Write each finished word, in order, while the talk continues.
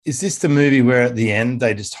Is this the movie where at the end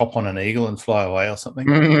they just hop on an eagle and fly away or something?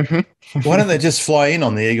 Mm-hmm. Why don't they just fly in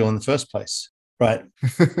on the eagle in the first place? Right.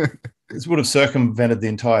 This would have circumvented the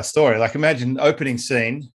entire story. Like imagine opening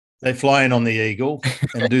scene, they fly in on the eagle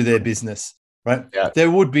and do their business, right? Yeah. There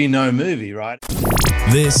would be no movie, right?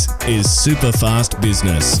 This is Super Fast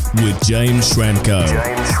Business with James Schramko.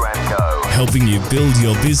 Helping you build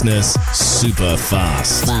your business super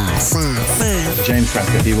fast. James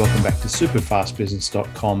Schramko here. Welcome back to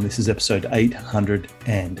superfastbusiness.com. This is episode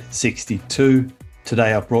 862.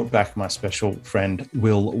 Today, I've brought back my special friend,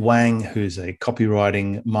 Will Wang, who's a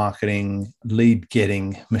copywriting, marketing,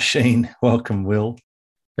 lead-getting machine. Welcome, Will.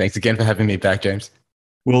 Thanks again for having me back, James.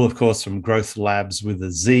 Will, of course, from Growth Labz with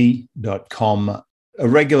a Z.com. A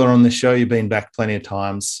regular on the show, you've been back plenty of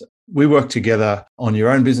times. We work together on your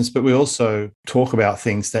own business, but we also talk about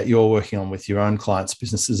things that you're working on with your own clients'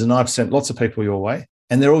 businesses. And I've sent lots of people your way,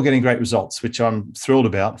 and they're all getting great results, which I'm thrilled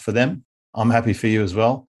about for them. I'm happy for you as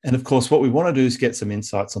well. And of course, what we want to do is get some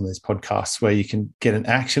insights on these podcasts where you can get an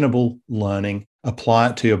actionable learning,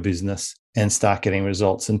 apply it to your business, and start getting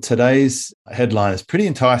results. And today's headline is pretty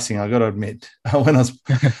enticing, I got to admit. When I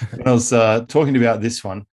was talking about this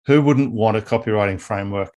one, who wouldn't want a copywriting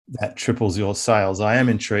framework that triples your sales? I am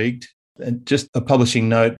intrigued. And just a publishing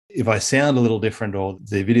note, if I sound a little different or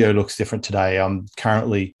the video looks different today, I'm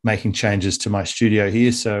currently making changes to my studio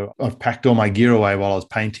here. So I've packed all my gear away while I was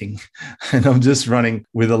painting and I'm just running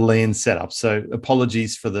with a lean setup. So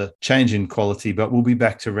apologies for the change in quality, but we'll be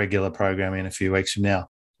back to regular programming in a few weeks from now.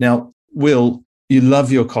 Now, Will, you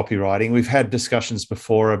love your copywriting. We've had discussions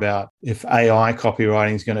before about if AI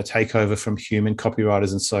copywriting is going to take over from human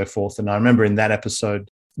copywriters and so forth. And I remember in that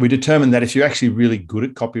episode, we determined that if you're actually really good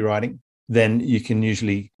at copywriting, then you can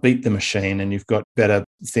usually beat the machine and you've got better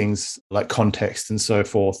things like context and so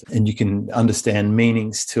forth. And you can understand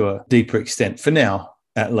meanings to a deeper extent, for now,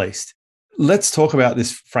 at least. Let's talk about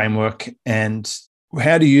this framework and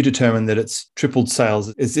how do you determine that it's tripled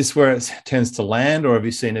sales? Is this where it tends to land, or have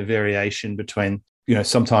you seen a variation between,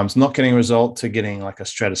 sometimes not getting a result to getting like a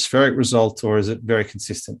stratospheric result, or is it very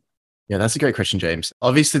consistent? Yeah, that's a great question, James.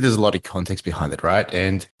 Obviously, there's a lot of context behind it, right?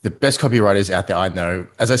 And the best copywriters out there I know,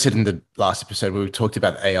 as I said in the last episode where we talked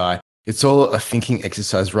about AI, it's all a thinking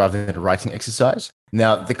exercise rather than a writing exercise.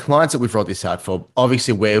 Now, the clients that we've rolled this out for,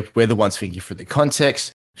 obviously, we're the ones thinking through the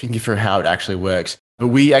context, thinking through how it actually works. But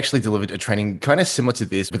we actually delivered a training kind of similar to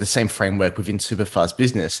this with the same framework within Super Fast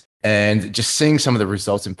Business. And just seeing some of the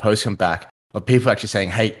results and posts come back of people actually saying,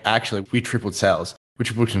 hey, actually, we tripled sales, we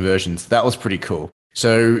tripled conversions. That was pretty cool.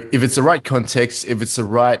 So if it's the right context, if it's the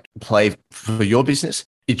right play for your business,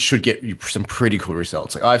 it should get you some pretty cool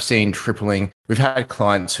results. Like I've seen tripling. We've had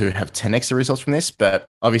clients who have 10x the results from this, but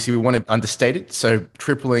obviously we want to understate it. So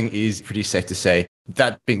tripling is pretty safe to say.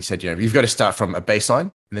 That being said, you've got to start from a baseline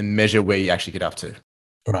and then measure where you actually get up to.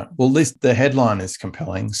 Right. Well, at least the headline is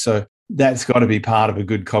compelling. So that's got to be part of a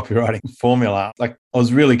good copywriting formula. Like I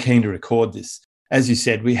was really keen to record this. As you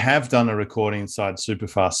said, we have done a recording inside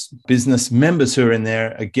Superfast Business. Members who are in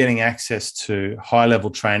there are getting access to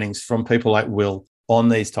high-level trainings from people like Will on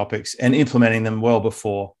these topics and implementing them well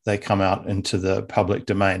before they come out into the public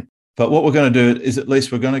domain. But what we're going to do is at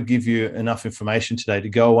least we're going to give you enough information today to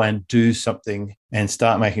go away and do something and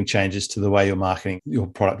start making changes to the way you're marketing your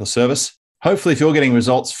product or service. Hopefully, if you're getting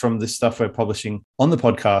results from this stuff we're publishing on the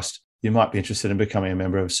podcast, you might be interested in becoming a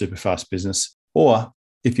member of Superfast Business. Or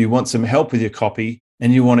if you want some help with your copy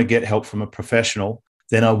and you want to get help from a professional,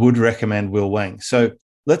 then I would recommend Will Wang. So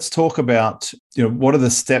let's talk about, what are the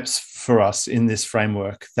steps for us in this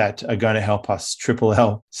framework that are going to help us triple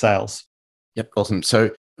our sales? Yep, awesome. So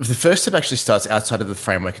the first step actually starts outside of the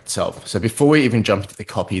framework itself. So before we even jump into the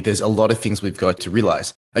copy, there's a lot of things we've got to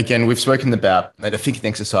realize. Again, we've spoken about a thinking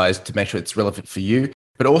exercise to make sure it's relevant for you,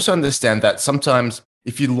 but also understand that sometimes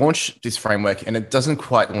if you launch this framework and it doesn't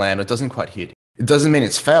quite land or doesn't quite hit, it doesn't mean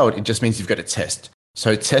it's failed. It just means you've got to test.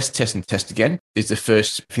 So test, and test again is the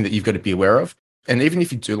first thing that you've got to be aware of. And even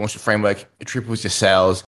if you do launch a framework, it triples your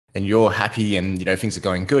sales and you're happy and things are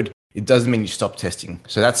going good, it doesn't mean you stop testing.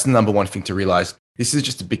 So that's the number one thing to realize. This is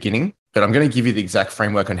just the beginning, but I'm going to give you the exact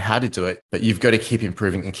framework on how to do it, but you've got to keep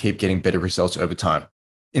improving and keep getting better results over time.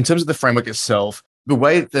 In terms of the framework itself, the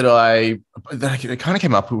way that I kind of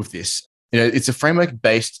came up with this, it's a framework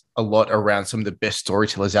based a lot around some of the best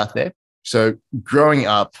storytellers out there. So growing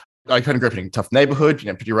up, I kind of grew up in a tough neighborhood,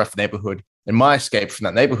 pretty rough neighborhood. And my escape from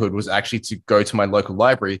that neighborhood was actually to go to my local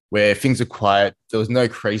library where things are quiet. There was no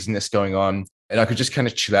craziness going on and I could just kind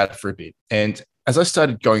of chill out for a bit. And as I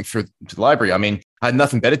started going through to the library, I had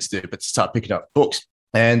nothing better to do but to start picking up books.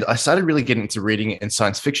 And I started really getting into reading and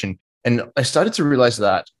science fiction. And I started to realize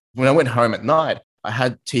that when I went home at night, I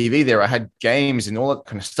had TV there, I had games and all that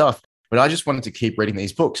kind of stuff, but I just wanted to keep reading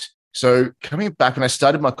these books. So coming back, when I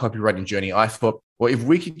started my copywriting journey, I thought, well, if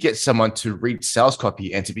we could get someone to read sales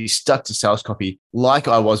copy and to be stuck to sales copy like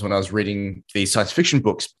I was when I was reading these science fiction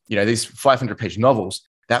books, these 500-page novels,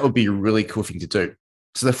 that would be a really cool thing to do.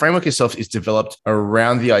 So the framework itself is developed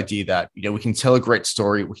around the idea that, we can tell a great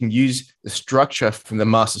story. We can use the structure from the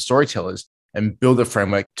master storytellers and build a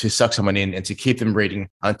framework to suck someone in and to keep them reading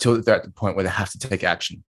until they're at the point where they have to take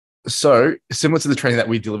action. So similar to the training that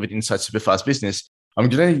we delivered inside Superfast Business, I'm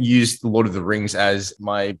going to use the Lord of the Rings as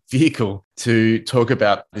my vehicle to talk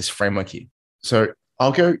about this framework here. So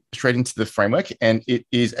I'll go straight into the framework, and it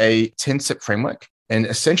is a 10-step framework. And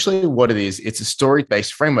essentially what it is, it's a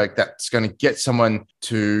story-based framework that's going to get someone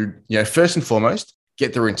to, first and foremost,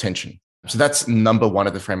 get their intention. So that's number one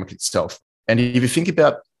of the framework itself. And if you think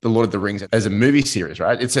about the Lord of the Rings as a movie series,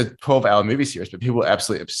 right? It's a 12-hour movie series, but people are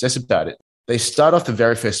absolutely obsessed about it. They start off the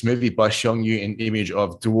very first movie by showing you an image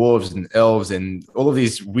of dwarves and elves and all of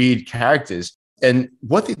these weird characters. And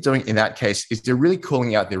what they're doing in that case is they're really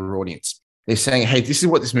calling out their audience. They're saying, hey, this is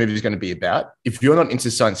what this movie is going to be about. If you're not into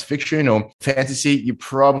science fiction or fantasy, you're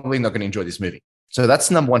probably not going to enjoy this movie. So that's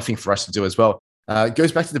the number one thing for us to do as well. It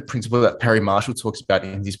goes back to the principle that Perry Marshall talks about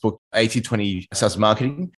in his book, 80-20 Sales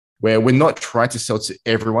Marketing, where we're not trying to sell to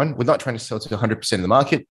everyone. We're not trying to sell to 100% of the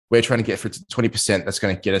market. We're trying to get for 20% that's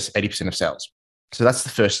going to get us 80% of sales. So that's the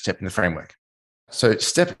first step in the framework. So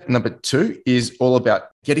step number 2 is all about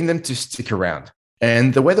getting them to stick around.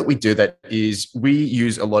 And the way that we do that is we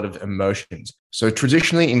use a lot of emotions. So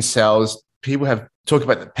traditionally in sales, people have talked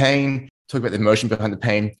about the pain, talk about the emotion behind the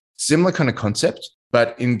pain, similar kind of concept.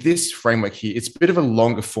 But in this framework here, it's a bit of a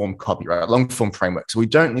longer form copy, right? A longer form framework. So we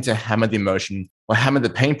don't need to hammer the emotion or hammer the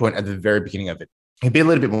pain point at the very beginning of it. It can be a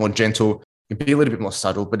little bit more gentle. It can be a little bit more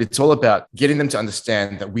subtle, but it's all about getting them to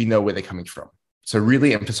understand that we know where they're coming from. So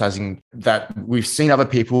really emphasizing that we've seen other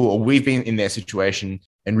people or we've been in their situation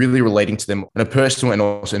and really relating to them on a personal and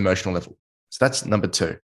also emotional level. So that's number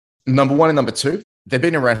 2. Number 1 and number 2, they've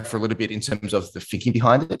been around for a little bit in terms of the thinking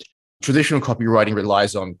behind it. Traditional copywriting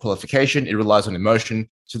relies on qualification. It relies on emotion.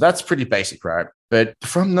 So that's pretty basic, right? But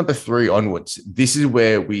from number 3 onwards, this is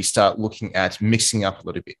where we start looking at mixing up a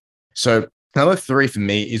little bit. So number 3 for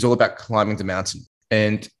me is all about climbing the mountain.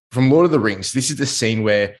 And from Lord of the Rings, this is the scene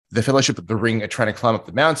where the Fellowship of the Ring are trying to climb up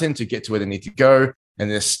the mountain to get to where they need to go. And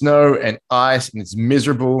there's snow and ice and it's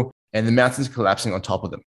miserable and the mountain's collapsing on top of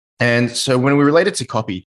them. And so when we relate it to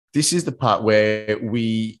copy, this is the part where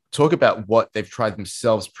we talk about what they've tried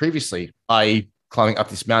themselves previously, i.e. climbing up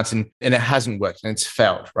this mountain, and it hasn't worked and it's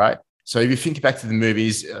failed, right? So if you think back to the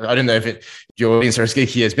movies, I don't know if your audience are as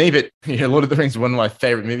geeky as me, but Lord of the Rings is one of my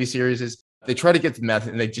favorite movie series. They tried to get to the mountain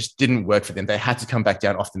and they just didn't work for them. They had to come back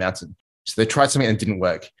down off the mountain. So they tried something and it didn't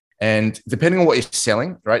work. And depending on what you're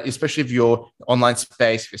selling, right, especially if you're online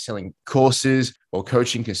space, if you're selling courses or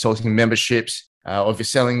coaching, consulting, memberships, or if you're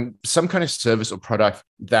selling some kind of service or product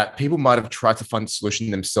that people might have tried to find a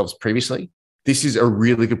solution themselves previously, this is a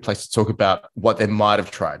really good place to talk about what they might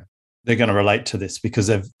have tried. They're going to relate to this because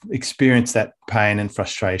they've experienced that pain and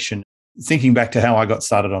frustration. Thinking back to how I got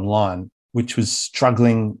started online, which was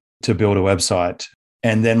struggling to build a website.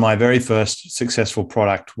 And then my very first successful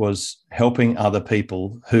product was helping other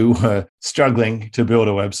people who were struggling to build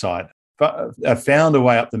a website. But I found a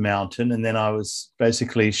way up the mountain, and then I was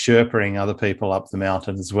basically sherpering other people up the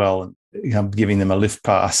mountain as well, and giving them a lift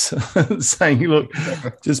pass, saying, look,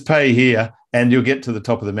 just pay here and you'll get to the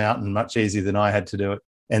top of the mountain much easier than I had to do it.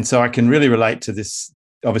 And so I can really relate to this.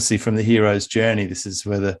 Obviously, from the hero's journey, this is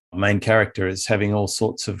where the main character is having all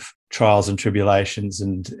sorts of trials and tribulations.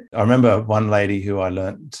 And I remember one lady who I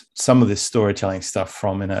learned some of this storytelling stuff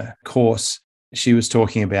from in a course. She was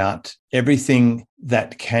talking about everything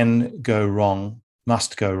that can go wrong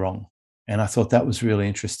must go wrong. And I thought that was really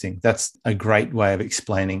interesting. That's a great way of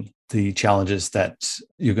explaining the challenges that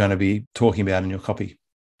you're going to be talking about in your copy.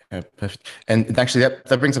 Yeah, perfect. And actually,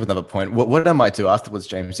 that brings up another point. What I might do afterwards,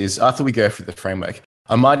 James, is after we go through the framework,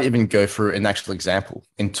 I might even go through an actual example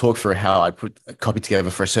and talk through how I put a copy together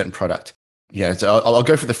for a certain product. Yeah, so I'll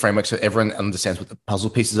go through the framework so everyone understands what the puzzle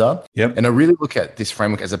pieces are. Yep. And I really look at this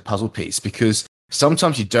framework as a puzzle piece because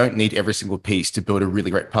sometimes you don't need every single piece to build a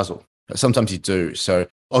really great puzzle. But sometimes you do. So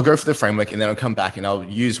I'll go through the framework and then I'll come back and I'll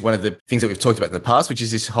use one of the things that we've talked about in the past, which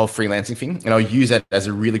is this whole freelancing thing. And I'll use that as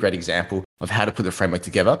a really great example of how to put the framework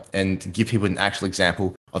together and give people an actual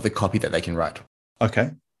example of the copy that they can write.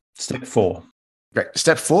 Okay. Step 4. Great.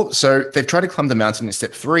 Step 4. So they've tried to climb the mountain in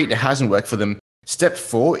step 3. It hasn't worked for them. Step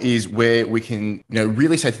 4 is where we can,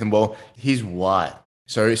 really say to them, well, here's why.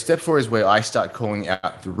 So step 4 is where I start calling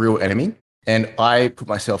out the real enemy and I put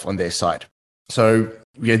myself on their side. So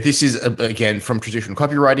this is, again, from traditional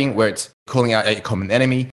copywriting where it's calling out a common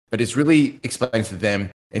enemy, but it's really explaining to them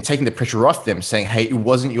and taking the pressure off them, saying, hey, it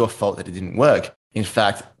wasn't your fault that it didn't work. In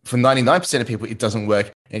fact, for 99% of people, it doesn't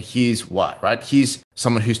work. And here's why, right? Here's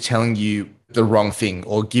someone who's telling you the wrong thing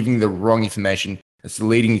or giving the wrong information that's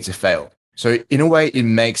leading you to fail. So in a way, it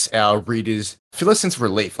makes our readers feel a sense of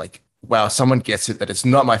relief. Like, wow, someone gets it, that it's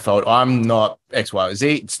not my fault. I'm not X, Y, or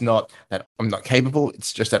Z. It's not that I'm not capable.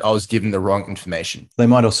 It's just that I was given the wrong information. They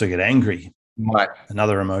might also get angry. Might.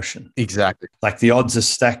 Another emotion. Exactly. Like the odds are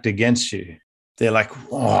stacked against you. They're like,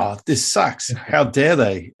 oh, this sucks. How dare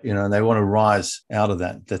they? And they want to rise out of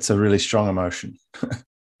that. That's a really strong emotion.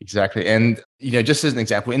 Exactly. And, just as an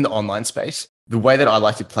example, in the online space, the way that I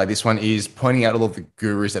like to play this one is pointing out all of the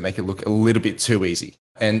gurus that make it look a little bit too easy.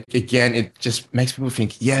 And again, it just makes people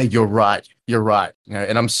think, yeah, you're right. You're right.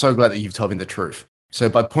 And I'm so glad that you've told me the truth. So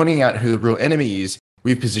by pointing out who the real enemy is,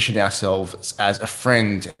 we've positioned ourselves as a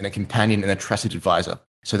friend and a companion and a trusted advisor.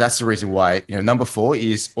 So that's the reason why, number 4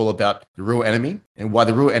 is all about the real enemy and why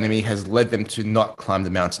the real enemy has led them to not climb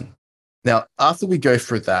the mountain. Now, after we go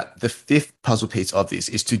through that, the 5th puzzle piece of this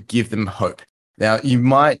is to give them hope. Now, you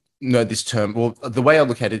might know this term. Well, the way I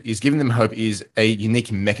look at it is giving them hope is a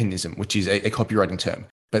unique mechanism, which is a copywriting term.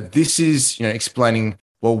 But this is, explaining,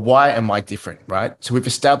 well, why am I different, right? So we've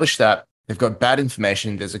established that they've got bad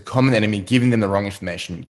information. There's a common enemy giving them the wrong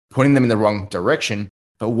information, pointing them in the wrong direction.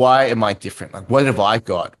 But why am I different? Like, what have I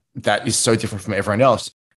got that is so different from everyone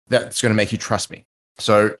else that's going to make you trust me?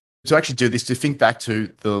 So to actually do this, to think back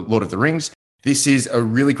to the Lord of the Rings, this is a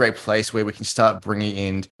really great place where we can start bringing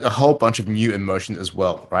in a whole bunch of new emotions as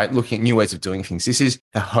well, right? Looking at new ways of doing things. This is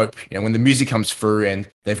the hope. When the music comes through and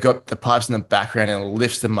they've got the pipes in the background and it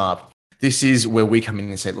lifts them up, this is where we come in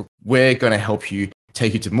and say, look, we're going to help you,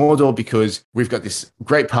 take you to Mordor because we've got this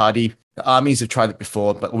great party. The armies have tried it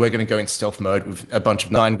before, but we're going to go in stealth mode with a bunch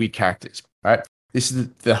of 9 weird characters, right? This is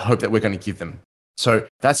the hope that we're going to give them. So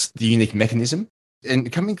that's the unique mechanism.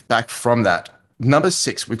 And coming back from that, number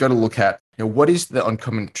 6, we've got to look at, what is the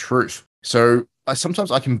uncommon truth? So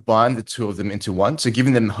sometimes I combine the two of them into one. So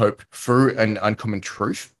giving them hope through an uncommon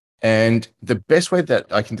truth. And the best way that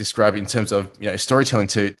I can describe it in terms of, storytelling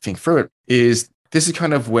to think through it is this is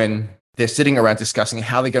kind of when they're sitting around discussing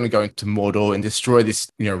how they're going to go into Mordor and destroy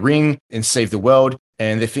this, ring and save the world.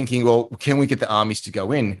 And they're thinking, well, can we get the armies to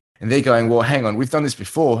go in? And they're going, well, hang on, we've done this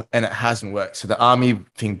before and it hasn't worked. So the army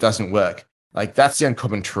thing doesn't work. Like, that's the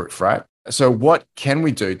uncommon truth, right? So what can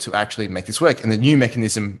we do to actually make this work? And the new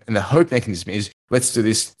mechanism and the hope mechanism is, let's do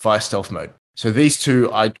this via stealth mode. So these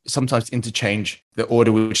two, I sometimes interchange the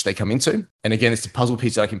order which they come into. And again, it's the puzzle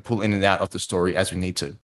piece that I can pull in and out of the story as we need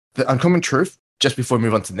to. The uncommon truth, just before we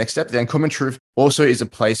move on to the next step, the uncommon truth also is a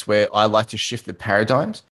place where I like to shift the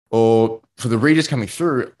paradigms, or for the readers coming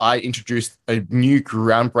through, I introduce a new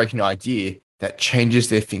groundbreaking idea that changes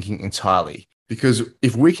their thinking entirely. Because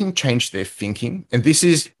if we can change their thinking, and this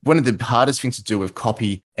is one of the hardest things to do with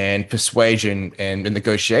copy and persuasion and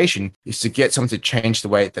negotiation, is to get someone to change the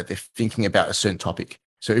way that they're thinking about a certain topic.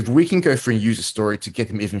 So if we can go through and use a story to get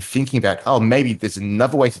them even thinking about, oh, maybe there's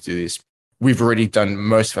another way to do this, we've already done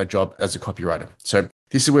most of our job as a copywriter. So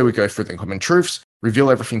this is where we go through the common truths, reveal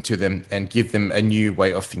everything to them, and give them a new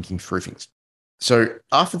way of thinking through things. So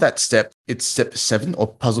after that step, it's step 7, or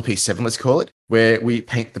puzzle piece 7, let's call it, where we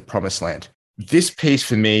paint the promised land. This piece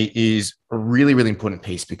for me is a really, really important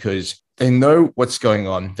piece because they know what's going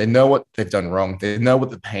on. They know what they've done wrong. They know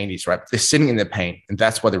what the pain is, right? They're sitting in their pain. And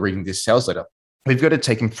that's why they're reading this sales letter. We've got to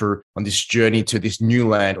take them through on this journey to this new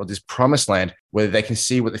land or this promised land where they can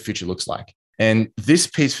see what the future looks like. And this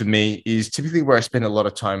piece for me is typically where I spend a lot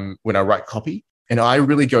of time when I write copy. And I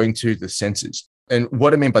really go into the senses. And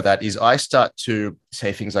what I mean by that is I start to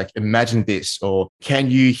say things like, imagine this, or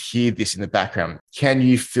can you hear this in the background? Can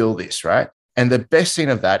you feel this, right? And the best scene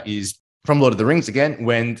of that is from Lord of the Rings again,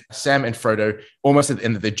 when Sam and Frodo, almost at the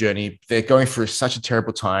end of their journey, they're going through such a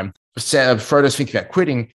terrible time. Frodo's thinking about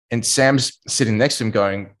quitting, and Sam's sitting next to him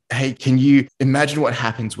going, hey, can you imagine what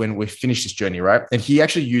happens when we finish this journey, right? And he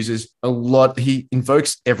actually uses he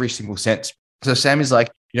invokes every single sense. So Sam is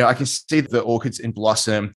like, I can see the orchids in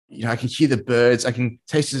blossom. I can hear the birds. I can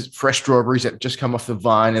taste the fresh strawberries that just come off the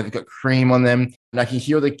vine and they've got cream on them. And I can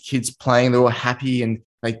hear the kids playing. They're all happy and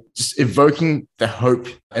like just evoking the hope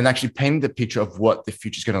and actually painting the picture of what the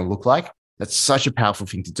future is going to look like. That's such a powerful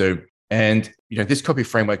thing to do. And, this copy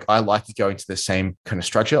framework, I like to go into the same kind of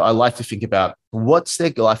structure. I like to think about what's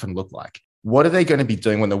their life going to look like? What are they going to be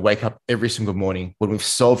doing when they wake up every single morning when we've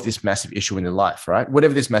solved this massive issue in their life, right?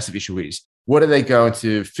 Whatever this massive issue is, what are they going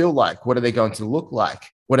to feel like? What are they going to look like?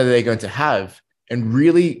 What are they going to have? And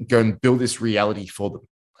really go and build this reality for them.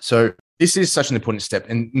 So This is such an important step.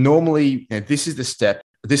 And normally, this is the step,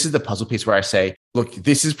 this is the puzzle piece where I say, look,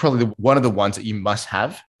 this is probably one of the ones that you must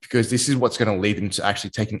have, because this is what's going to lead them to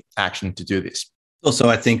actually taking action to do this. Also,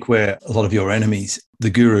 I think where a lot of your enemies,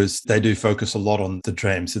 the gurus, they do focus a lot on the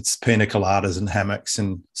dreams. It's pina coladas and hammocks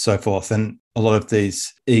and so forth. And a lot of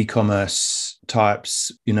these e-commerce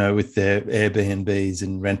types, with their Airbnbs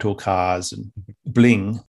and rental cars and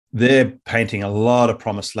bling, they're painting a lot of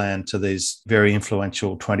promised land to these very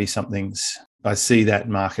influential 20-somethings. I see that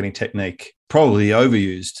marketing technique probably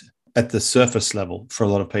overused at the surface level for a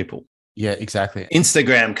lot of people. Yeah, exactly.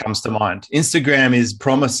 Instagram comes to mind. Instagram is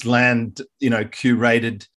promised land,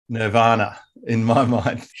 curated nirvana in my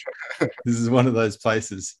mind. This is one of those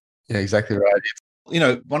places. Yeah, exactly right.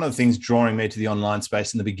 One of the things drawing me to the online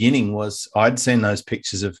space in the beginning was I'd seen those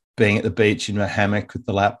pictures of being at the beach in a hammock with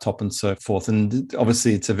the laptop and so forth. And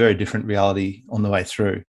obviously it's a very different reality on the way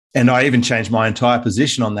through. And I even changed my entire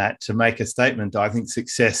position on that to make a statement. I think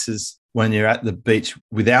success is when you're at the beach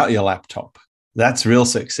without your laptop. That's real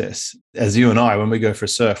success. As you and I, when we go for a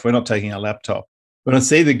surf, we're not taking our laptop. When I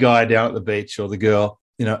see the guy down at the beach or the girl,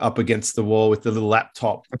 up against the wall with the little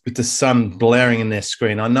laptop, with the sun blaring in their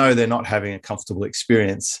screen, I know they're not having a comfortable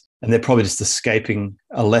experience. And they're probably just escaping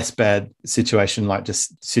a less bad situation, like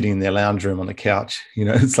just sitting in their lounge room on the couch.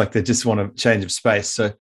 It's like they just want a change of space.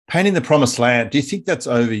 So painting the promised land, do you think that's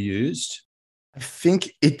overused? I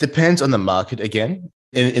think it depends on the market again.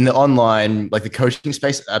 In the online, like the coaching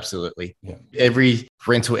space, absolutely. Yeah. Every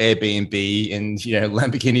rental Airbnb and,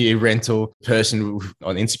 Lamborghini rental person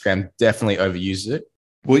on Instagram definitely overuses it.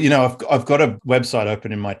 Well, I've got a website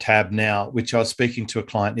open in my tab now, which I was speaking to a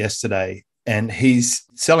client yesterday, and he's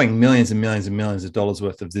selling millions and millions and millions of dollars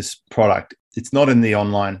worth of this product. It's not in the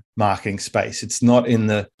online marketing space. It's not in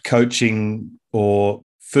the coaching or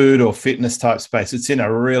food or fitness type space. It's in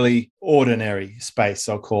a really ordinary space,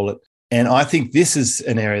 I'll call it. And I think this is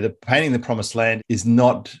an area that painting the promised land is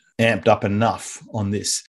not amped up enough on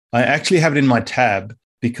this. I actually have it in my tab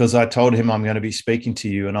because I told him I'm going to be speaking to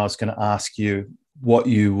you and I was going to ask you what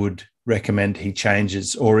you would recommend he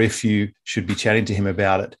changes or if you should be chatting to him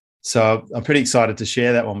about it. So I'm pretty excited to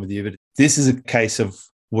share that one with you. But this is a case of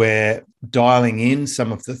where dialing in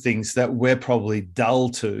some of the things that we're probably dull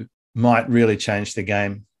to might really change the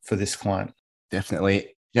game for this client.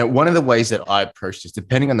 Definitely. One of the ways that I approach this,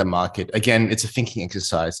 depending on the market, again, it's a thinking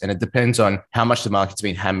exercise and it depends on how much the market's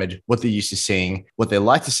been hammered, what they're used to seeing, what they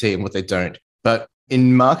like to see and what they don't. But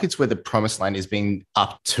in markets where the promised land is being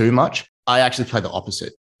up too much, I actually play the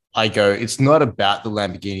opposite. I go, it's not about the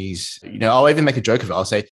Lamborghinis. I'll even make a joke of it. I'll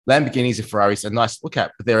say Lamborghinis and Ferraris are nice to look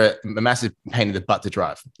at, but they're a massive pain in the butt to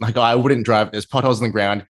drive. Like I wouldn't drive. There's potholes in the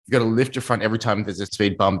ground. You've got to lift your front every time there's a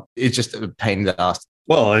speed bump. It's just a pain in the ass.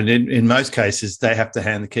 Well, and in most cases, they have to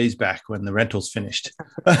hand the keys back when the rental's finished.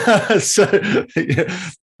 So,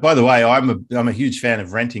 by the way, I'm a huge fan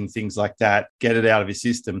of renting things like that. Get it out of your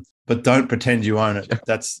system, but don't pretend you own it.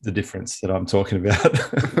 That's the difference that I'm talking about.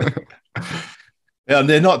 And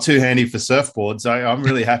they're not too handy for surfboards. I'm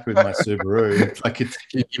really happy with my Subaru. Can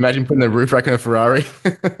you imagine putting the roof rack on a Ferrari?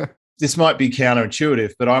 This might be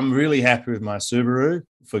counterintuitive, but I'm really happy with my Subaru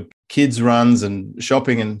for kids runs and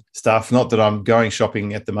shopping and stuff. Not that I'm going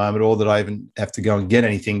shopping at the moment or that I even have to go and get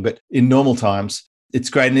anything, but in normal times, it's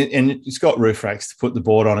great. And it's got roof racks to put the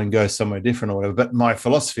board on and go somewhere different or whatever. But my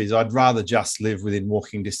philosophy is I'd rather just live within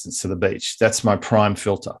walking distance to the beach. That's my prime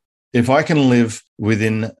filter. If I can live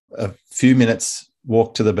within a few minutes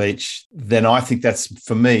walk to the beach, then I think that's,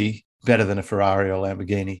 for me, better than a Ferrari or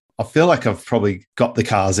Lamborghini. I feel like I've probably got the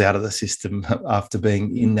cars out of the system after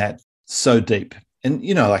being in that so deep. And,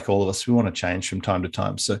 like all of us, we want to change from time to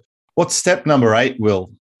time. So what's step number 8,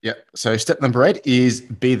 Will? Yeah. So step number 8 is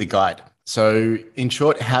be the guide. So in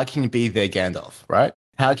short, how can you be their Gandalf, right?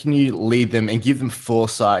 How can you lead them and give them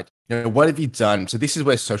foresight? What have you done? So this is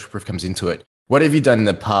where social proof comes into it. What have you done in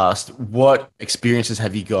the past? What experiences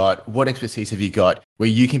have you got? What expertise have you got where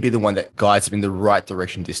you can be the one that guides them in the right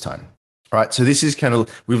direction this time? All right. So this is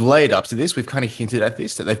we've laid up to this. We've kind of hinted at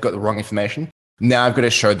this, that they've got the wrong information. Now I've got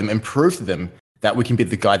to show them and prove to them that we can be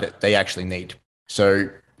the guide that they actually need. So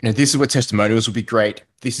this is where testimonials will be great.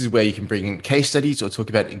 This is where you can bring in case studies or talk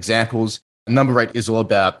about examples. Number 8 is all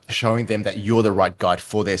about showing them that you're the right guide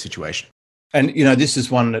for their situation. And, this is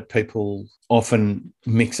one that people often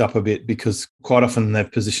mix up a bit because quite often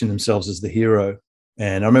they've positioned themselves as the hero.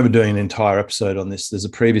 And I remember doing an entire episode on this. There's a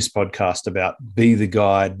previous podcast about be the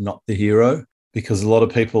guide, not the hero, because a lot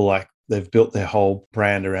of people they've built their whole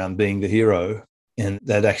brand around being the hero, and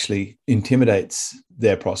that actually intimidates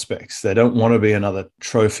their prospects. They don't want to be another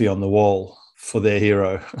trophy on the wall for their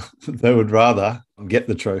hero. They would rather get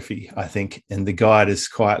the trophy, I think. And the guide is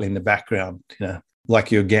quietly in the background,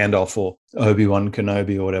 like your Gandalf or Obi-Wan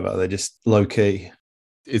Kenobi or whatever. They're just low key.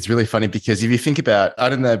 It's really funny because if you think about, I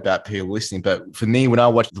don't know about people listening, but for me, when I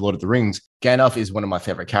watch The Lord of the Rings, Gandalf is one of my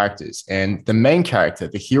favorite characters. And the main character,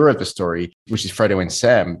 the hero of the story, which is Frodo and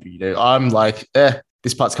Sam, I'm like,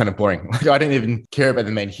 this part's kind of boring. Like, I don't even care about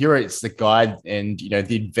the main hero. It's the guide and,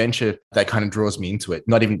 the adventure that kind of draws me into it,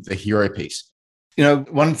 not even the hero piece.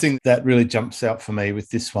 One thing that really jumps out for me with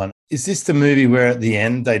this one, is this the movie where at the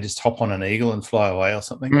end they just hop on an eagle and fly away or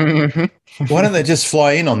something? Why don't they just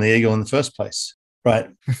fly in on the eagle in the first place?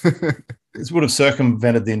 Right. This would have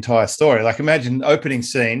circumvented the entire story. Like, imagine opening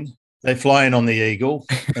scene, they fly in on the eagle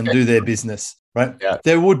and do their business, right? Yeah.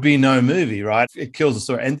 There would be no movie, right? It kills the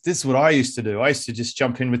story. And this is what I used to do. I used to just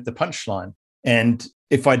jump in with the punchline. And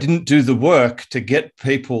if I didn't do the work to get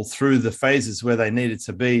people through the phases where they needed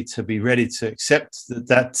to be ready to accept that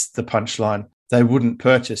that's the punchline, they wouldn't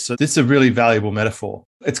purchase. So this is a really valuable metaphor.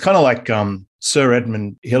 It's kind of like Sir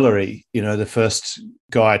Edmund Hillary, the first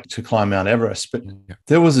guy to climb Mount Everest, but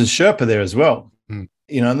there was a Sherpa there as well.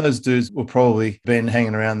 And those dudes were probably been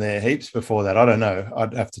hanging around there heaps before that. I don't know.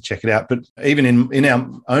 I'd have to check it out. But even in our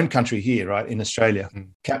own country here, right, in Australia,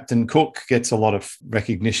 Captain Cook gets a lot of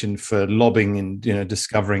recognition for lobbing and,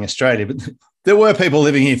 discovering Australia. But there were people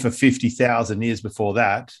living here for 50,000 years before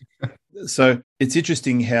that. So it's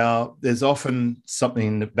interesting how there's often something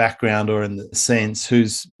in the background or in the scenes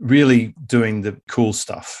who's really doing the cool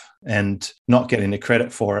stuff and not getting the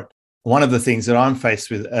credit for it. One of the things that I'm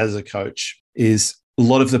faced with as a coach is a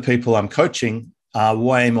lot of the people I'm coaching are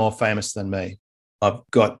way more famous than me. I've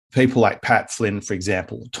got people like Pat Flynn, for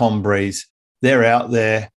example, Tom Breeze. They're out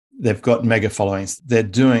there. They've got mega followings. They're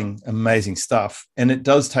doing amazing stuff. And it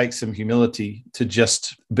does take some humility to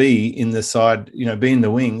just be in the side, be in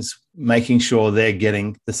the wings, making sure they're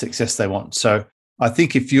getting the success they want. So I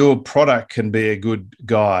think if your product can be a good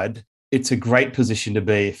guide, it's a great position to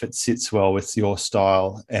be if it sits well with your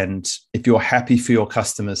style. And if you're happy for your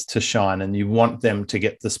customers to shine and you want them to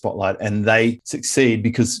get the spotlight and they succeed,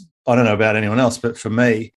 because I don't know about anyone else, but for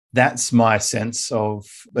me, that's my sense of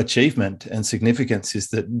achievement and significance, is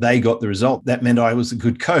that they got the result. That meant I was a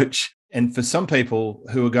good coach. And for some people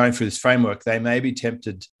who are going through this framework, they may be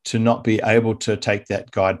tempted to not be able to take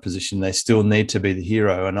that guide position. They still need to be the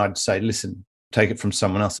hero. And I'd say, listen, take it from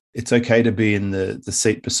someone else. It's okay to be in the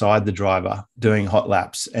seat beside the driver doing hot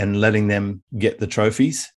laps and letting them get the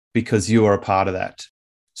trophies, because you are a part of that.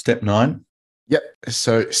 Step 9. Yep.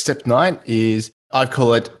 So step 9 is, I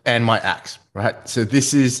call it, and my axe, right? So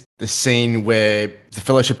this is the scene where the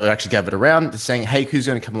fellowship are actually gathered around. They're saying, hey, who's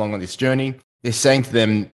going to come along on this journey? They're saying to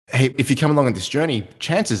them, hey, if you come along on this journey,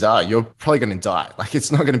 chances are you're probably going to die. Like,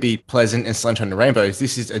 it's not going to be pleasant and sunshine and rainbows.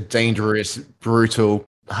 This is a dangerous, brutal,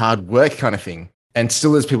 hard work kind of thing. And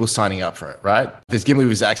still there's people signing up for it, right? There's Gimli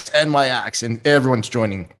with his axe and my axe, and everyone's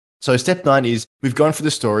joining. So step 9 is, we've gone for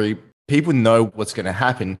the story. People know what's going to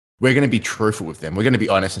happen. We're going to be truthful with them. We're going to be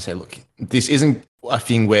honest and say, look, this isn't a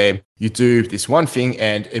thing where you do this one thing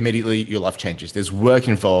and immediately your life changes. There's work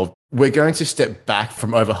involved. We're going to step back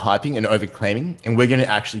from overhyping and overclaiming, and we're going to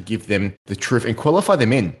actually give them the truth and qualify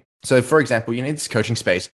them in. So for example, in this coaching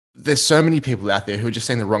space, there's so many people out there who are just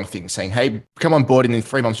saying the wrong thing, saying, hey, come on board and in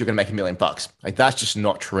 3 months, you're going to make $1 million. Like, that's just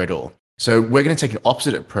not true at all. So we're going to take an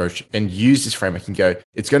opposite approach and use this framework and go,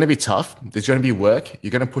 it's going to be tough. There's going to be work.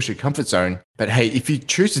 You're going to push your comfort zone. But hey, if you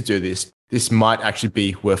choose to do this, this might actually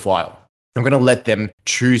be worthwhile. I'm going to let them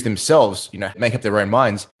choose themselves, make up their own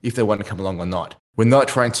minds if they want to come along or not. We're not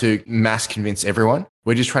trying to mass convince everyone.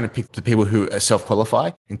 We're just trying to pick the people who are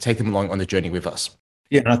self-qualified and take them along on the journey with us.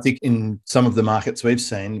 Yeah, and I think in some of the markets we've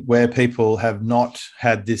seen where people have not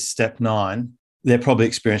had this step 9, they're probably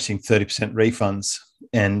experiencing 30% refunds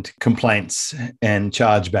and complaints and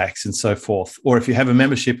chargebacks and so forth. Or if you have a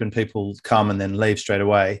membership and people come and then leave straight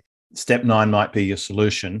away, step 9 might be your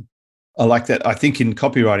solution. I like that. I think in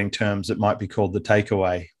copywriting terms, it might be called the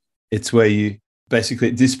takeaway. It's where you basically,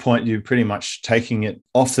 at this point, you're pretty much taking it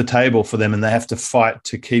off the table for them and they have to fight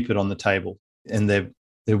to keep it on the table, and they're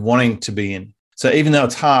wanting to be in. So even though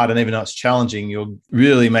it's hard and even though it's challenging, you're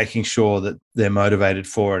really making sure that they're motivated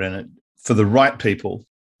for it, and for the right people,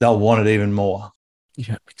 they'll want it even more.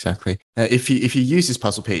 Yeah, exactly. If you use this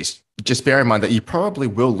puzzle piece, just bear in mind that you probably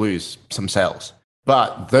will lose some sales,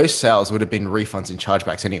 but those sales would have been refunds and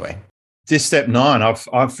chargebacks anyway. This step 9,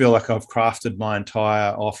 I feel like I've crafted my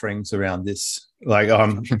entire offerings around this. Like,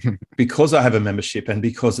 because I have a membership and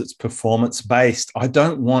because it's performance based, I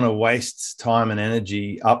don't want to waste time and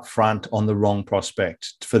energy upfront on the wrong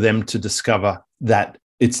prospect for them to discover that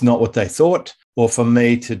it's not what they thought, or for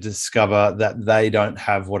me to discover that they don't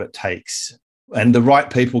have what it takes. And the right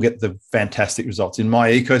people get the fantastic results. In my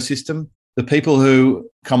ecosystem, the people who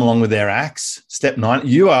come along with their axe, step 9,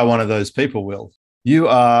 you are one of those people, Will. You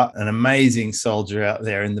are an amazing soldier out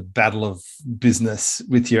there in the battle of business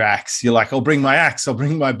with your axe. You're like, I'll bring my axe, I'll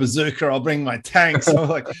bring my bazooka, I'll bring my tanks.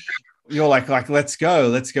 You're like, let's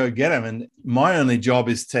go get them. And my only job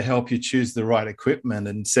is to help you choose the right equipment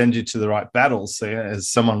and send you to the right battles. So as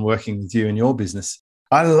someone working with you in your business,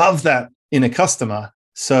 I love that in a customer.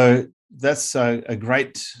 So that's a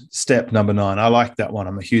great step, number 9. I like that one.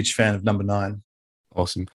 I'm a huge fan of number 9.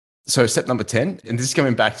 Awesome. So step number 10, and this is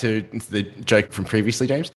coming back to the joke from previously,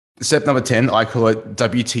 James. Step number 10, I call it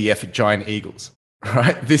WTF giant eagles,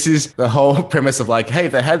 right? This is the whole premise of like, hey,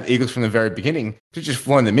 they had eagles from the very beginning. Could just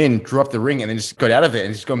flown them in, dropped the ring, and then just got out of it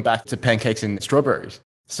and just gone back to pancakes and strawberries.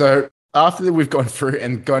 So after we've gone through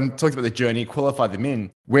and talked about the journey, qualified them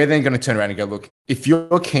in, we're then going to turn around and go, look, if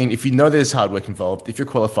you're keen, if you know there's hard work involved, if you're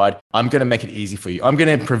qualified, I'm going to make it easy for you. I'm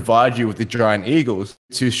going to provide you with the giant eagles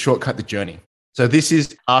to shortcut the journey. So this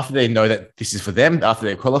is after they know that this is for them, after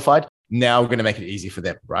they're qualified, now we're going to make it easy for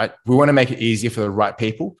them, right? We want to make it easier for the right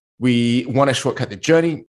people. We want to shortcut the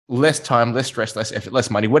journey, less time, less stress, less effort, less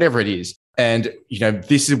money, whatever it is. And,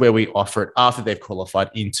 this is where we offer it after they've qualified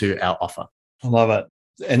into our offer. I love it.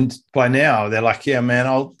 And by now they're like, yeah, man,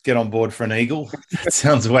 I'll get on board for an eagle. It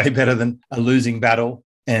sounds way better than a losing battle.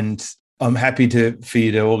 And I'm happy for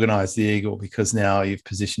you to organize the eagle because now you've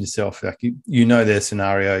positioned yourself like you know their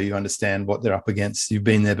scenario, you understand what they're up against. You've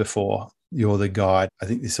been there before. You're the guide. I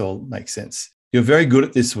think this all makes sense. You're very good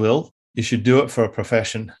at this, Will. You should do it for a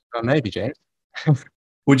profession. Oh, maybe, James.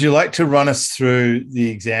 Would you like to run us through the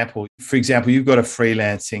example? For example, you've got a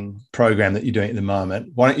freelancing program that you're doing at the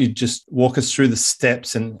moment. Why don't you just walk us through the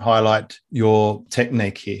steps and highlight your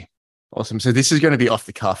technique here? Awesome. So this is going to be off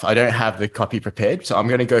the cuff. I don't have the copy prepared. So I'm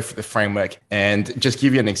going to go for the framework and just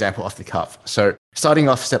give you an example off the cuff. So starting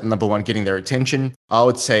off step number 1, getting their attention. I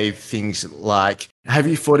would say things like, have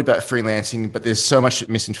you thought about freelancing, but there's so much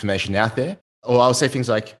misinformation out there? Or I'll say things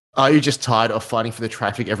like, are you just tired of fighting for the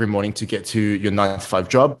traffic every morning to get to your 9-to-5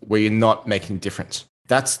 job where you're not making a difference?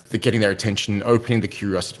 That's the getting their attention, opening the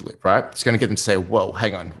curiosity loop, right? It's going to get them to say, whoa,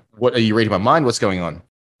 hang on. What are you reading my mind? What's going on?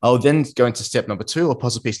 I'll then go into step number 2 or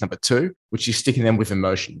puzzle piece number 2, which is sticking them with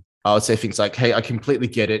emotion. I would say things like, hey, I completely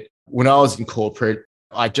get it. When I was in corporate,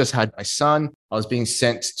 I just had my son. I was being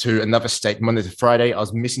sent to another state Monday to Friday. I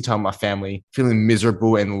was missing time with my family, feeling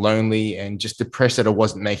miserable and lonely and just depressed that I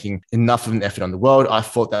wasn't making enough of an effort on the world. I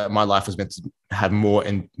thought that my life was meant to have more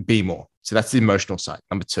and be more. So that's the emotional side,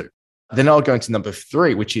 number 2. Then I'll go into number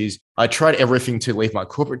 3, which is I tried everything to leave my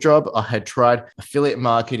corporate job. I had tried affiliate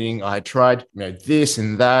marketing. I had tried, this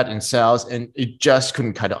and that and sales, and it just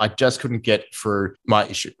couldn't cut it. I just couldn't get through my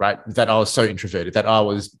issue, right? That I was so introverted, that I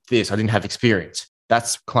was this, I didn't have experience.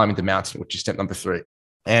 That's climbing the mountain, which is step number 3.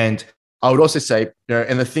 And I would also say,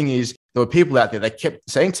 and the thing is, there were people out there that kept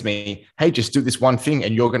saying to me, hey, just do this one thing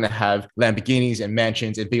and you're going to have Lamborghinis and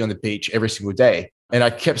mansions and be on the beach every single day. And I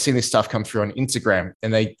kept seeing this stuff come through on Instagram,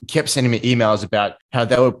 and they kept sending me emails about how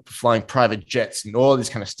they were flying private jets and all this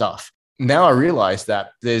kind of stuff. Now I realize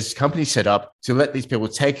that there's companies set up to let these people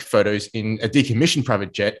take photos in a decommissioned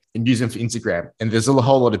private jet and use them for Instagram. And there's a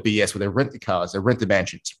whole lot of BS where they rent the cars, they rent the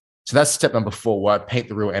mansions. So that's step number 4, where I paint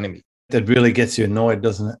the real enemy. That really gets you annoyed,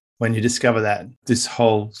 doesn't it? When you discover that this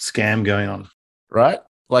whole scam going on. Right?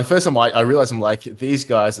 Like first I realized I'm like, these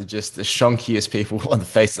guys are just the shonkiest people on the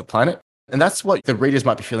face of the planet. And that's what the readers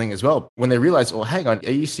might be feeling as well. When they realize, oh, hang on,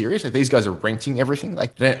 are you serious? Like these guys are renting everything.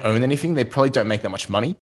 Like they don't own anything. They probably don't make that much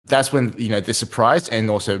money. That's when, they're surprised and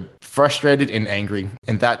also frustrated and angry.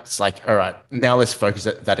 And that's like, all right, now let's focus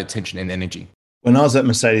that attention and energy. When I was at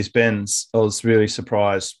Mercedes-Benz, I was really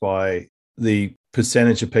surprised by the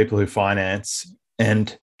percentage of people who finance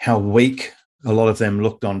and how weak a lot of them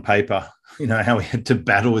looked on paper. How we had to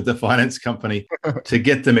battle with the finance company to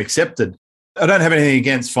get them accepted. I don't have anything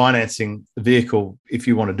against financing the vehicle if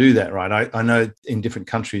you want to do that, right? I know in different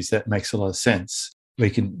countries that makes a lot of sense. You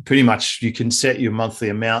can set your monthly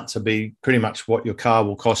amount to be pretty much what your car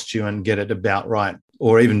will cost you and get it about right.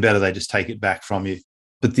 Or even better, they just take it back from you.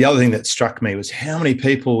 But the other thing that struck me was how many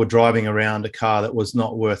people were driving around a car that was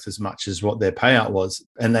not worth as much as what their payout was.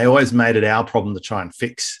 And they always made it our problem to try and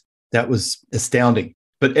fix. That was astounding.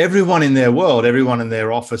 But everyone in their world, everyone in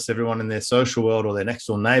their office, everyone in their social world or their next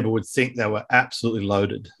door neighbor would think they were absolutely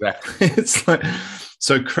loaded. Yeah. It's like,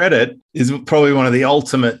 so credit is probably one of the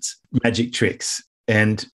ultimate magic tricks.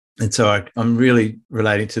 And so I'm really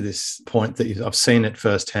relating to this point that I've seen it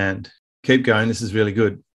firsthand. Keep going. This is really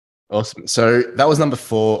good. Awesome. So that was number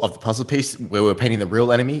 4 of the puzzle piece where we're painting the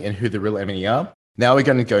real enemy and who the real enemy are. Now we're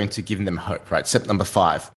going to go into giving them hope, right? Step number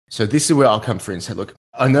 5. So this is where I'll come through and say, look,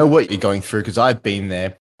 I know what you're going through because I've been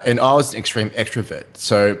there and I was an extreme extrovert.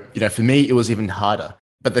 So, for me, it was even harder.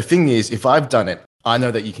 But the thing is, if I've done it, I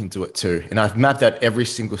know that you can do it too. And I've mapped out every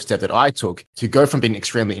single step that I took to go from being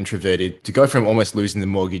extremely introverted, to go from almost losing the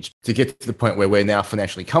mortgage, to get to the point where we're now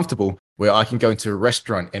financially comfortable, where I can go into a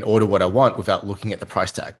restaurant and order what I want without looking at the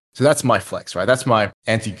price tag. So that's my flex, right? That's my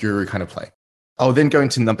anti-guru kind of play. I'll then go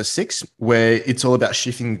into number 6, where it's all about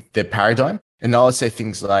shifting their paradigm. And I'll say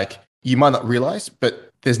things like, you might not realize,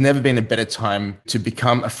 but there's never been a better time to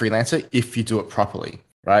become a freelancer if you do it properly,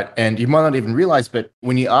 right? And you might not even realize, but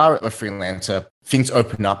when you are a freelancer, things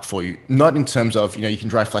open up for you. Not in terms of, you can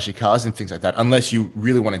drive flashy cars and things like that, unless you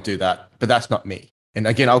really want to do that. But that's not me. And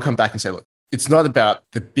again, I'll come back and say, look, it's not about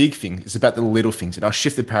the big thing. It's about the little things. And I'll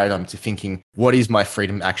shift the paradigm to thinking, what is my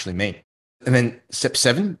freedom actually mean? And then step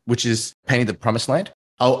 7, which is painting the promised land.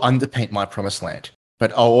 I'll underpaint my promised land,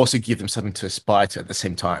 but I'll also give them something to aspire to at the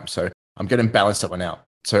same time. So I'm going to balance that one out.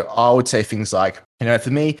 So I would say things like, for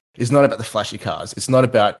me, it's not about the flashy cars. It's not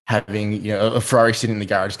about having, a Ferrari sitting in the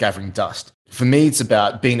garage gathering dust. For me, it's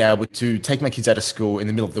about being able to take my kids out of school in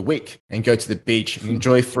the middle of the week and go to the beach and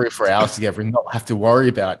enjoy 3 or 4 hours together and not have to worry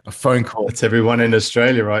about a phone call. That's everyone in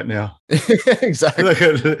Australia right now. Exactly.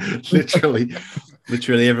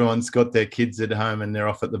 Literally everyone's got their kids at home and they're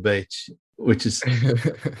off at the beach, which is,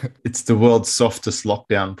 it's the world's softest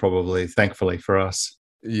lockdown probably, thankfully for us.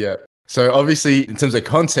 Yeah. So obviously, in terms of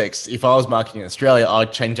context, if I was marketing in Australia,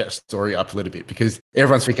 I'd change that story up a little bit because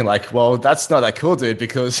everyone's thinking like, well, that's not that cool, dude,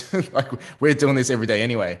 because we're doing this every day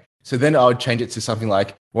anyway. So then I would change it to something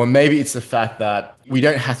like, well, maybe it's the fact that we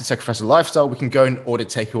don't have to sacrifice a lifestyle. We can go and order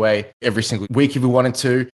takeaway every single week if we wanted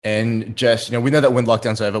to. And just, we know that when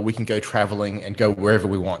lockdown's over, we can go traveling and go wherever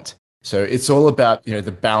we want. So it's all about,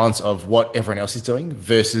 the balance of what everyone else is doing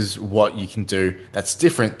versus what you can do that's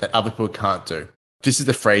different that other people can't do. This is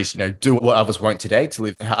the phrase, do what others won't today to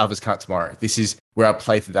live how others can't tomorrow. This is where I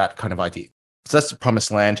play to that kind of idea. So that's the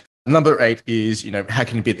promised land. Number 8 is, how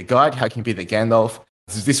can you be the guide? How can you be the Gandalf?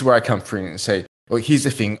 This is where I come through and say, well, here's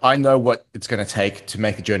the thing. I know what it's going to take to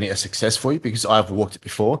make the journey a success for you because I've walked it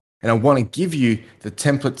before. And I want to give you the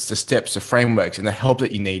templates, the steps, the frameworks, and the help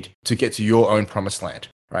that you need to get to your own promised land.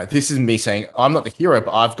 Right? This is me saying, I'm not the hero,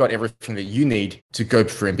 but I've got everything that you need to go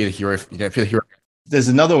through and be the hero, be the hero. There's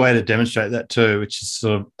another way to demonstrate that too, which is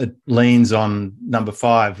sort of, it leans on number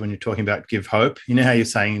 5 when you're talking about give hope. You know how you're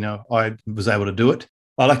saying, I was able to do it.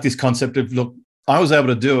 I like this concept of, look, I was able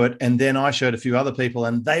to do it. And then I showed a few other people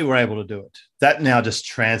and they were able to do it. That now just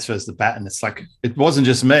transfers the baton. It's like, it wasn't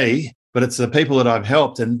just me, but it's the people that I've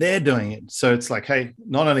helped and they're doing it. So it's like, hey,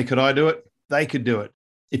 not only could I do it, they could do it.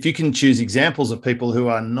 If you can choose examples of people who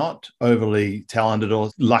are not overly talented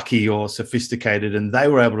or lucky or sophisticated and they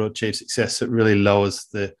were able to achieve success, it really lowers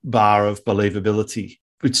the bar of believability,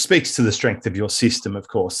 which speaks to the strength of your system, of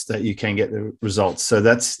course, that you can get the results. So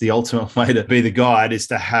that's the ultimate way to be the guide, is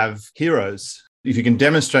to have heroes. If you can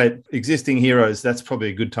demonstrate existing heroes, that's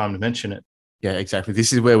probably a good time to mention it. Yeah, exactly.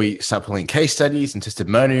 This is where we start pulling case studies and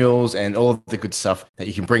testimonials and all of the good stuff that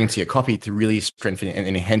you can bring into your copy to really strengthen and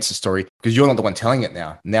enhance the story, because you're not the one telling it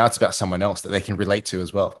now. Now it's about someone else that they can relate to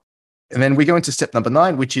as well. And then we go into step number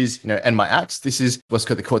 9, which is, and my acts. This is what's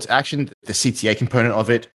called the call to action, the CTA component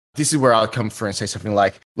of it. This is where I'll come through and say something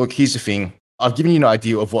like, look, here's the thing. I've given you an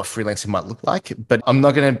idea of what freelancing might look like, but I'm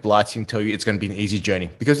not going to lie to you and tell you it's going to be an easy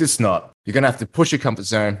journey, because it's not. You're going to have to push your comfort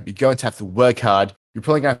zone. You're going to have to work hard. You're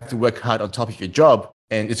probably going to have to work hard on top of your job.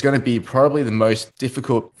 And it's going to be probably the most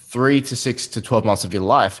difficult 3 to 6 to 12 months of your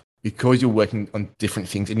life, because you're working on different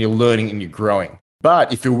things and you're learning and you're growing.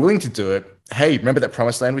 But if you're willing to do it, hey, remember that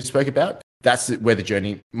promised land we spoke about? That's where the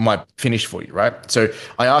journey might finish for you, right? So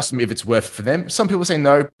I asked them if it's worth it for them. Some people say,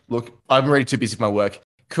 no, look, I'm already too busy with my work.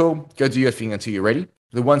 Cool, go do your thing until you're ready.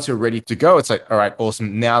 The ones who are ready to go, it's like, all right,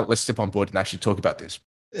 awesome. Now let's step on board and actually talk about this.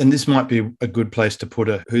 And this might be a good place to put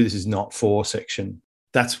a who this is not for section.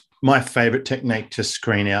 That's my favorite technique to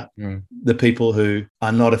screen out the people who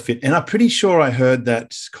are not a fit. And I'm pretty sure I heard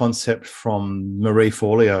that concept from Marie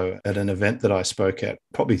Forleo at an event that I spoke at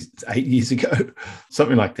probably 8 years ago,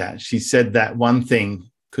 something like that. She said that one thing,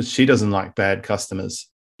 because she doesn't like bad customers.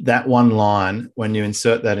 That one line, when you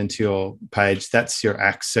insert that into your page, that's your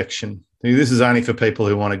axe section. This is only for people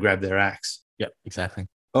who want to grab their axe. Yep, exactly.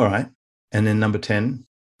 All right. And then number 10.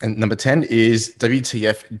 And number 10 is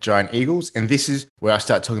WTF Giant Eagles. And this is where I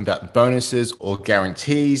start talking about bonuses or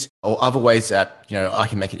guarantees or other ways that, I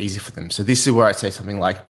can make it easy for them. So this is where I say something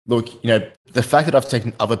like, look, the fact that I've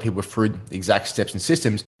taken other people through the exact steps and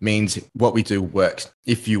systems means what we do works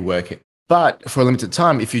if you work it. But for a limited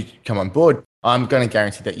time, if you come on board, I'm going to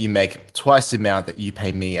guarantee that you make twice the amount that you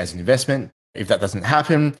pay me as an investment. If that doesn't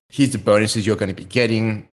happen, here's the bonuses you're going to be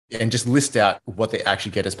getting, and just list out what they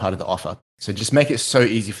actually get as part of the offer. So just make it so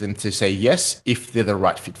easy for them to say yes if they're the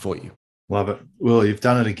right fit for you. Love it. Will, you've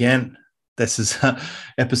done it again. This is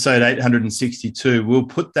episode 862. We'll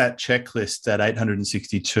put that checklist at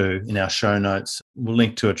 862 in our show notes. We'll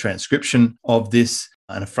link to a transcription of this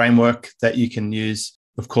and a framework that you can use.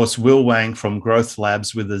 Of course, Will Wang from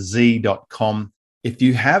growthlabz.com. If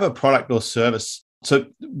you have a product or service, so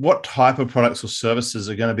what type of products or services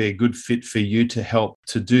are going to be a good fit for you to help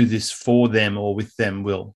to do this for them or with them,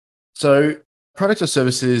 Will? So products or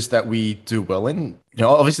services that we do well in,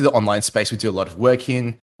 obviously the online space we do a lot of work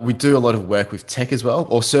in. We do a lot of work with tech as well,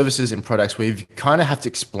 or services and products where you kind of have to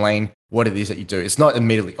explain what it is that you do. It's not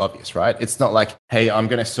immediately obvious, right? It's not like, hey, I'm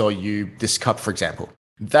going to sell you this cup, for example.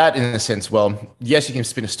 That in a sense, well, yes, you can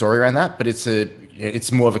spin a story around that, but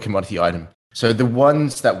it's more of a commodity item. So the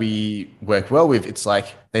ones that we work well with, it's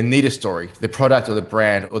like they need a story. The product or the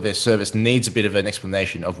brand or their service needs a bit of an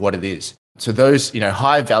explanation of what it is. So those,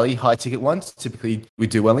 high value, high ticket ones, typically we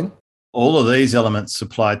do well in. All of these elements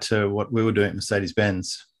apply to what we were doing at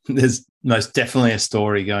Mercedes-Benz. There's most definitely a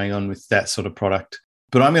story going on with that sort of product.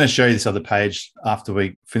 But I'm going to show you this other page after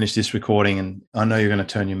we finish this recording. And I know you're going to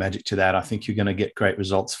turn your magic to that. I think you're going to get great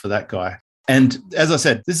results for that guy. And as I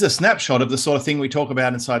said, this is a snapshot of the sort of thing we talk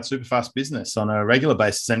about inside Superfast Business on a regular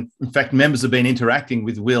basis. And in fact, members have been interacting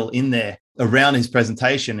with Will in there around his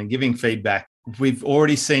presentation and giving feedback. We've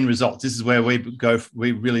already seen results. This is where we go.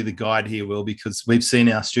 We're really the guide here, Will, because we've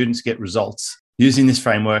seen our students get results using this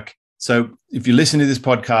framework. So if you listen to this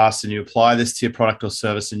podcast and you apply this to your product or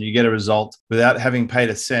service and you get a result without having paid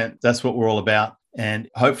a cent, that's what we're all about. And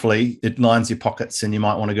hopefully it lines your pockets and you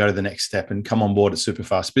might want to go to the next step and come on board at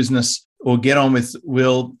Superfast Business or get on with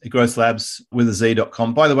Will at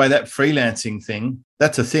growthlabz.com. By the way, that freelancing thing,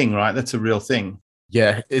 that's a thing, right? That's a real thing.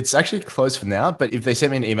 Yeah, it's actually closed for now, but if they send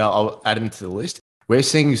me an email, I'll add them to the list. We're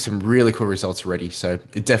seeing some really cool results already. So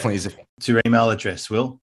it definitely is. It's your email address,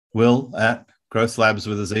 Will at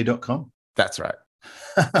growthlabz.com. That's right.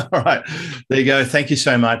 All right. There you go. Thank you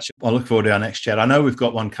so much. I look forward to our next chat. I know we've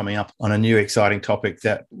got one coming up on a new exciting topic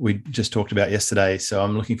that we just talked about yesterday. So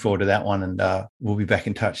I'm looking forward to that one and we'll be back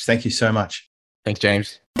in touch. Thank you so much. Thanks,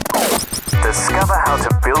 James. Discover how to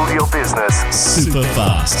build your business super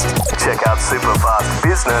fast. Check out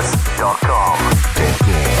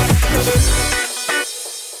superfastbusiness.com.